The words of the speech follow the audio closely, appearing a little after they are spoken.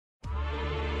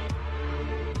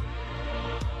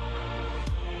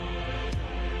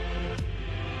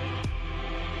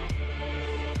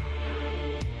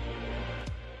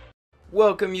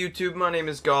Welcome YouTube, my name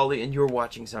is Golly and you're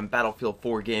watching some Battlefield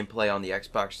 4 gameplay on the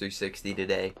Xbox 360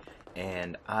 today.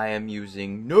 And I am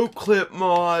using No Clip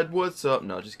mod. What's up?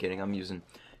 No, just kidding. I'm using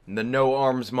the No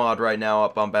Arms mod right now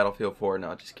up on Battlefield 4.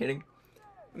 No, just kidding.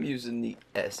 I'm using the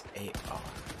SAR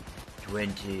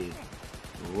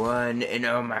 21. And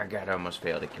oh my god, I almost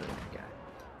failed to kill him. God.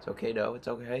 It's okay though, it's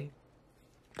okay.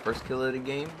 First kill of the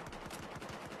game.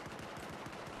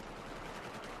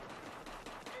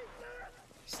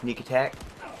 Sneak attack.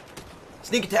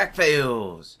 Sneak attack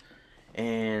fails.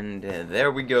 And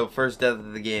there we go. First death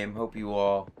of the game. Hope you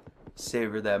all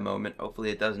savor that moment.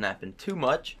 Hopefully it doesn't happen too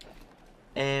much.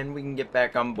 And we can get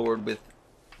back on board with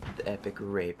the epic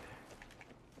rape.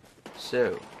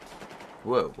 So.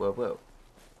 Whoa, whoa, whoa.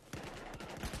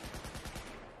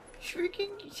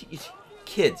 Shrieking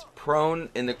kids prone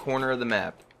in the corner of the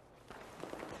map.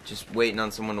 Just waiting on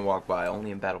someone to walk by.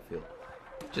 Only in Battlefield.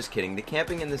 Just kidding. The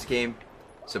camping in this game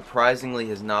surprisingly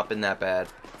has not been that bad.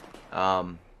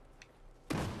 I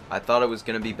thought it was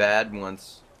going to be bad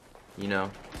once, you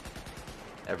know,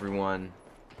 everyone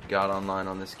got online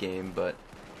on this game, but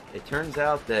it turns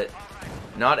out that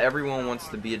not everyone wants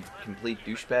to be a complete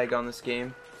douchebag on this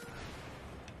game.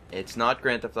 It's not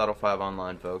Grand Theft Auto 5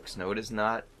 Online, folks. No, it is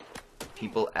not.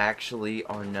 People actually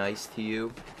are nice to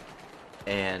you,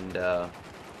 and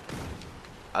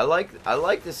I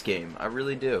like this game. I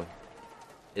really do.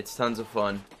 It's tons of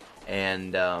fun,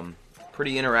 and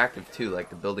pretty interactive too, like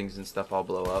the buildings and stuff all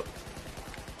blow up.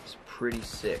 It's pretty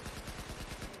sick.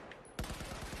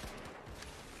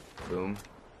 Boom.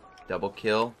 Double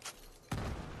kill.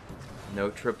 No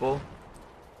triple.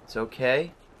 It's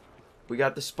okay. We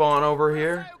got the spawn over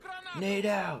here. Nade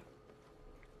out.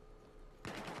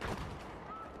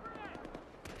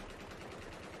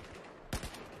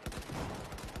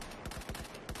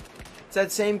 It's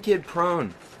that same kid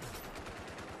prone.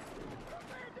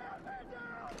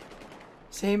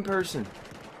 Same person.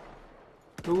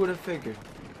 Who would have figured?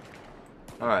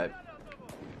 Alright.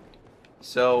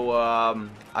 So,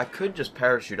 I could just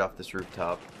parachute off this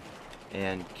rooftop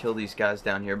and kill these guys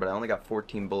down here, but I only got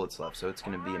 14 bullets left, so it's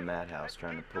going to be a madhouse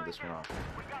trying to pull this one off.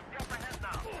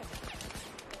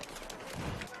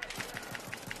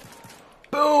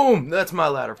 Boom! That's my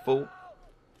ladder, fool.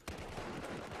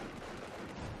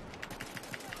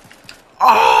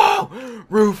 Oh!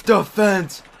 Roof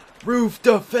defense! Roof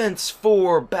defense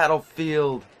for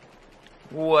Battlefield.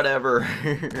 Whatever.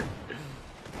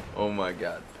 Oh my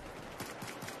god.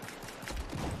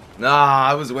 Nah,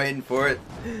 I was waiting for it.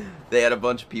 They had a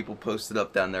bunch of people posted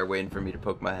up down there waiting for me to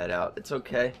poke my head out. It's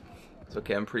okay. It's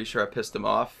okay. I'm pretty sure I pissed them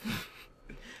off.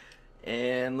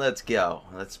 And let's go.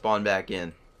 Let's spawn back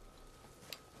in.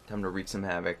 Time to wreak some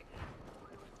havoc.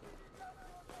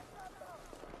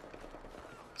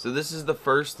 So this is the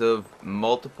first of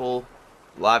multiple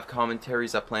live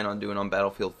commentaries I plan on doing on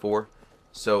Battlefield 4.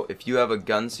 So if you have a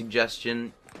gun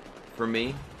suggestion for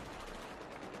me,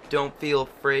 don't feel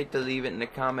afraid to leave it in the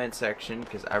comment section,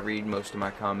 because I read most of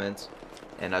my comments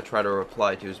and I try to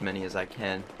reply to as many as I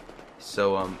can.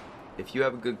 So if you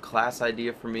have a good class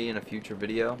idea for me in a future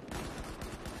video,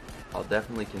 I'll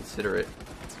definitely consider it.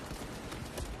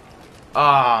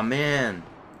 Ah, man.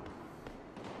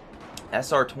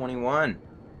 SR21.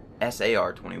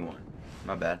 SAR21.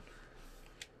 My bad.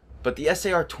 But the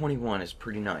SAR21 is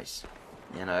pretty nice,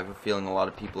 and I have a feeling a lot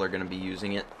of people are going to be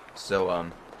using it.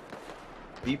 So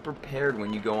be prepared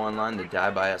when you go online to die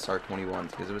by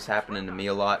SR21s, because it was happening to me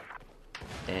a lot,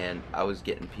 and I was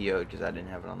getting PO'd because I didn't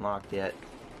have it unlocked yet.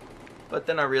 But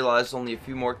then I realized only a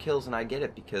few more kills and I get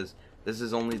it, because this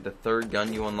is only the third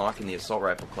gun you unlock in the assault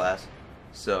rifle class,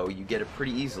 so you get it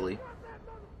pretty easily.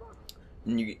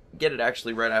 And you get it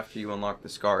actually right after you unlock the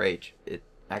SCAR H. It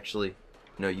actually,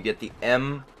 no, you get the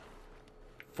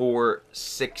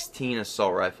M416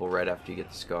 assault rifle right after you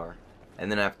get the SCAR,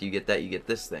 and then after you get that, you get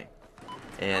this thing.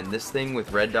 And this thing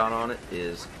with red dot on it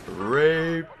is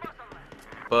great,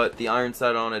 but the iron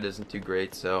sight on it isn't too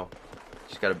great, so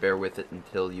just gotta bear with it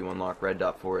until you unlock red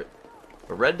dot for it.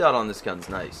 But red dot on this gun's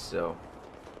nice, so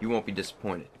you won't be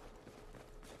disappointed.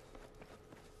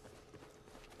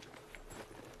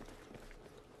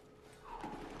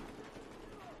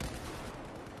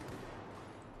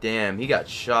 Damn, he got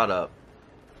shot up.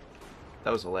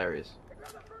 That was hilarious.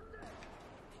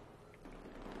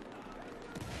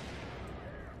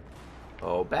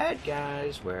 Oh, bad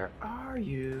guys, where are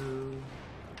you?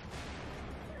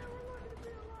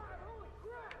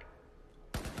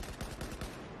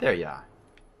 There you are.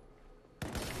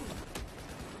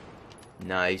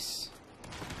 Nice.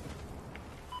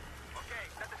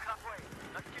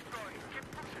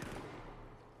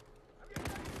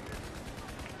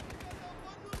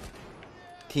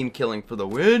 Team killing for the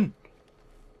win.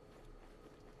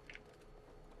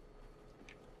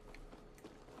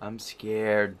 I'm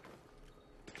scared.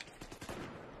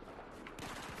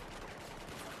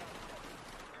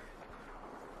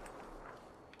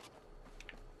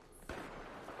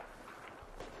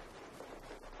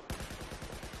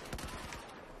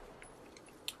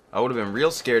 I would have been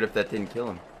real scared if that didn't kill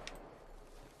him.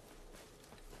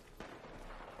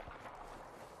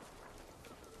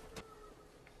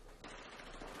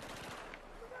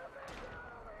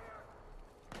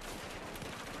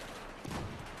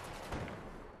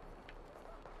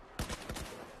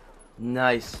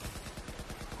 Nice.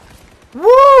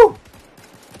 Woo!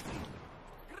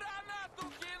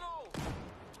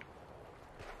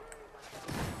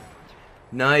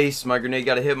 Nice. My grenade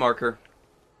got a hit marker.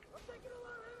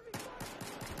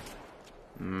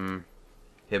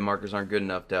 Hit markers aren't good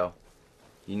enough, though.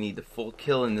 You need the full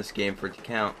kill in this game for it to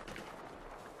count.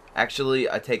 Actually,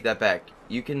 I take that back.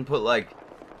 You can put like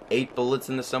 8 bullets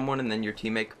into someone, and then your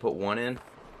teammate can put 1 in,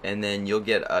 and then you'll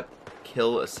get a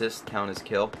kill assist count as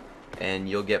kill, and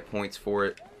you'll get points for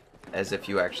it as if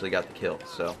you actually got the kill.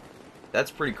 So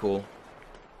that's pretty cool.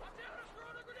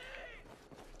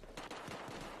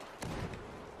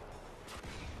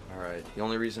 Alright, the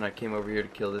only reason I came over here to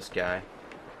kill this guy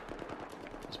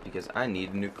is because I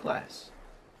need a new class.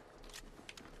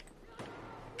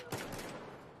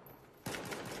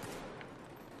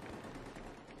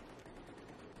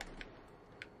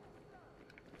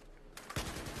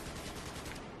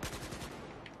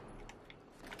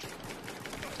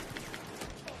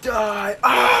 Die!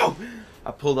 Oh!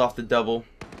 I pulled off the double,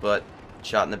 but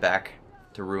shot in the back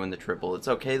to ruin the triple. It's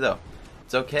okay though.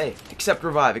 It's okay. Accept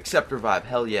revive. Accept revive.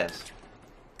 Hell yes.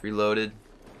 Reloaded.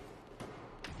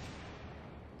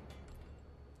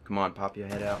 Come on, pop your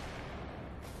head out.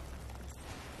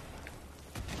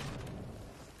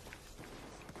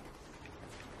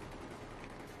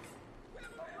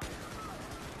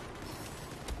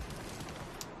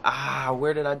 Ah,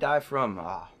 where did I die from?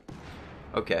 Ah.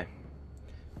 Okay.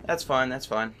 That's fine, that's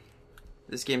fine.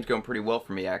 This game's going pretty well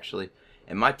for me, actually.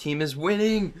 And my team is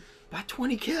winning by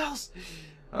 20 kills.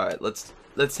 Alright, let's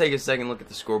take a second look at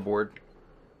the scoreboard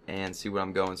and see what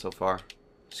I'm going so far.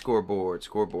 Scoreboard.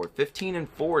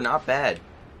 15-4, not bad.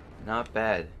 Not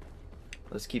bad.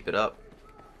 Let's keep it up.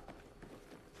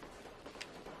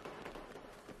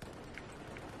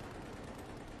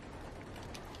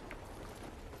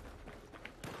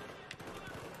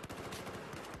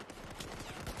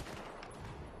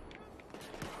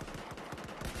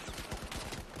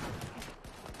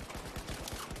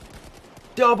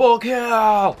 Double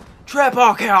kill!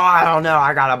 Triple kill! I don't know.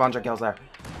 I got a bunch of kills there.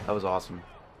 That was awesome.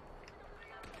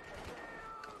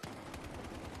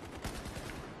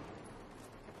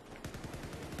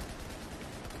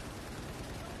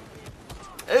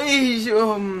 Hey,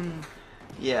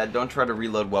 yeah, don't try to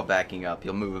reload while backing up.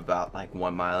 You'll move about like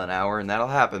 1 mile an hour, and that'll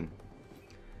happen.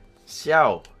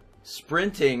 So,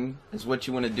 sprinting is what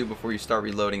you want to do before you start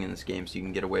reloading in this game, so you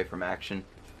can get away from action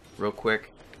real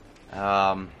quick.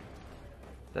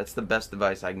 That's the best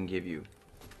advice I can give you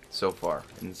so far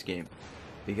in this game,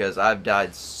 because I've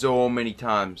died so many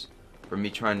times from me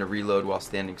trying to reload while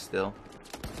standing still.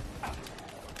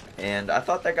 And I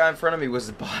thought that guy in front of me was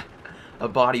a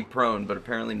body prone, but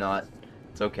apparently not.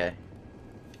 It's okay.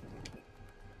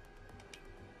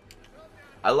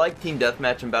 I like Team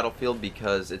Deathmatch in Battlefield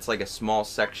because it's like a small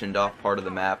sectioned off part of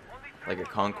the map, like a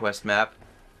conquest map,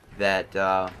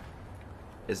 that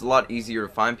is a lot easier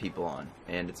to find people on,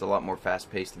 and it's a lot more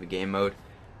fast-paced of a game mode,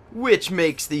 which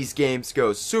makes these games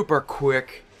go super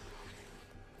quick.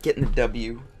 Getting the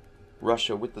W.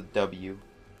 Russia with the W.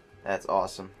 That's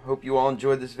awesome. Hope you all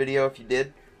enjoyed this video. If you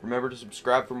did, remember to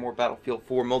subscribe for more Battlefield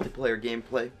 4 multiplayer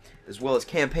gameplay, as well as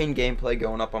campaign gameplay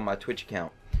going up on my Twitch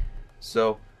account.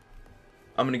 So,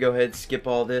 I'm going to go ahead and skip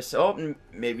all this. Oh,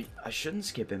 maybe I shouldn't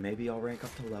skip it. Maybe I'll rank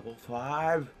up to level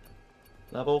 5.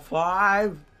 Level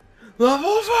 5!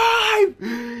 Level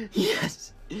 5!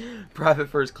 Yes! Private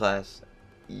first class.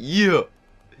 Yeah!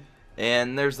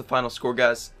 And there's the final score,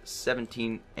 guys.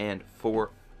 17-4.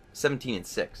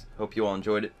 17-6. Hope you all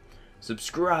enjoyed it.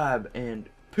 Subscribe and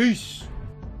peace!